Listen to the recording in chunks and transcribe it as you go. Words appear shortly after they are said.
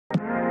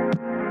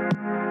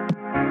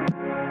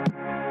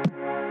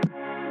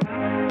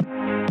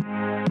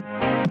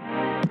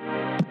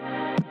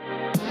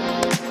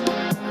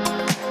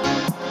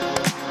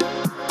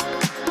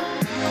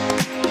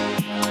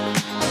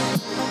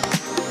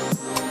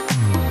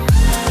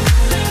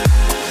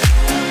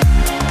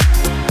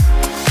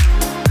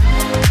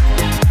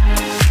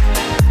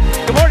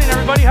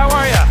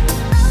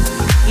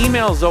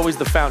email is always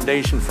the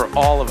foundation for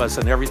all of us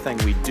and everything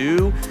we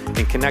do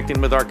in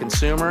connecting with our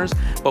consumers,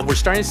 but we're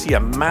starting to see a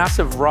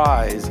massive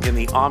rise in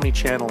the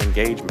omni-channel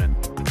engagement.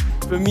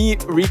 For me,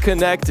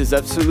 Reconnect is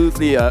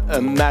absolutely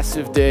a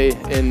massive day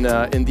in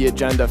the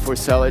agenda for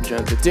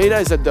Selligent. The data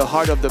is at the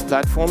heart of the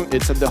platform.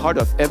 It's at the heart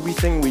of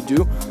everything we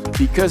do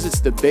because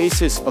it's the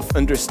basis of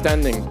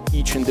understanding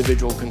each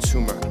individual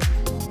consumer.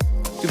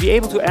 To be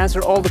able to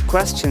answer all the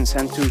questions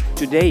and to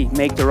today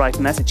make the right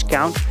message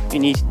count, you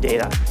need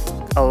data.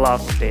 A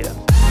lot of data.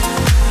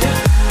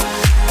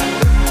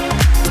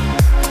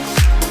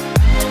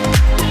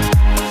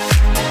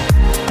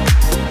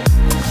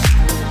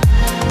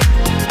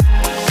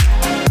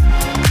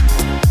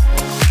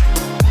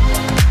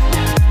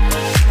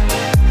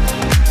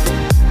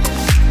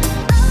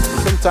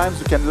 Sometimes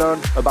you can learn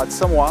about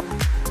someone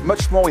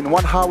much more in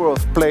 1 hour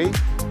of play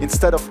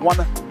instead of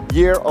 1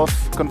 year of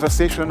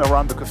conversation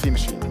around the coffee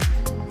machine.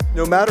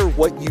 No matter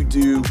what you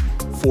do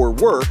for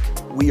work,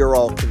 we are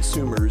all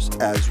consumers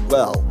as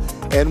well.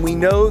 And we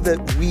know that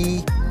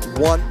we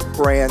want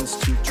brands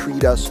to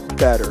treat us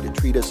better, to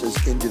treat us as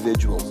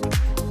individuals.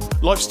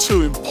 Life's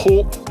too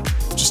important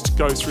just to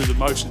go through the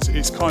motions.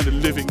 It's kind of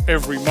living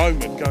every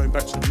moment, going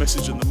back to the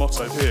message and the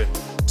motto here,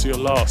 to your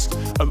last,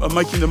 and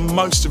making the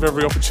most of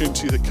every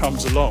opportunity that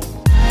comes along.